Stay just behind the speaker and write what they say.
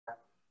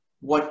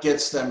what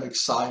gets them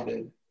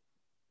excited.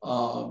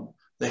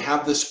 They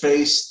have the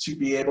space to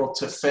be able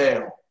to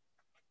fail,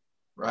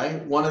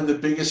 right? One of the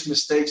biggest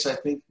mistakes I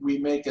think we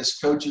make as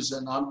coaches,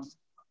 and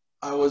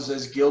I was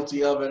as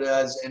guilty of it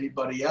as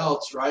anybody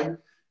else, right,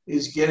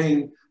 is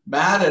getting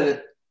mad at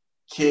a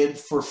kid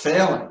for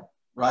failing,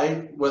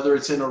 right? Whether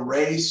it's in a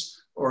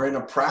race or in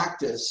a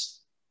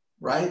practice,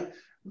 right?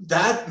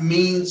 That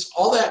means,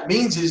 all that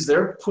means is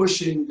they're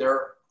pushing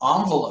their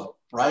envelope,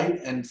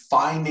 right? And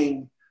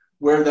finding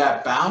where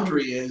that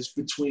boundary is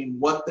between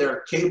what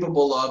they're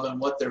capable of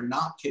and what they're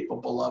not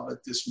capable of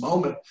at this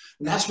moment.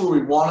 And that's where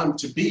we want them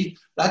to be.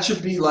 That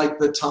should be like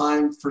the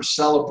time for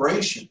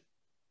celebration,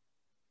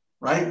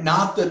 right?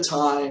 Not the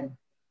time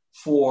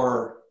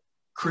for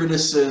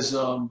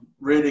criticism,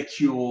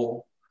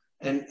 ridicule,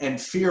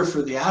 and fear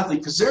for the athlete,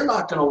 because they're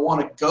not going to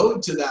want to go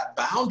to that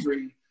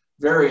boundary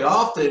very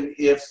often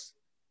if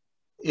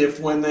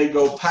when they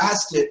go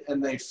past it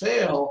and they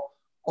fail,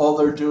 all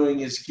they're doing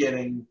is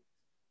getting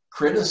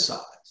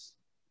criticized.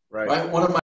 Right? One of my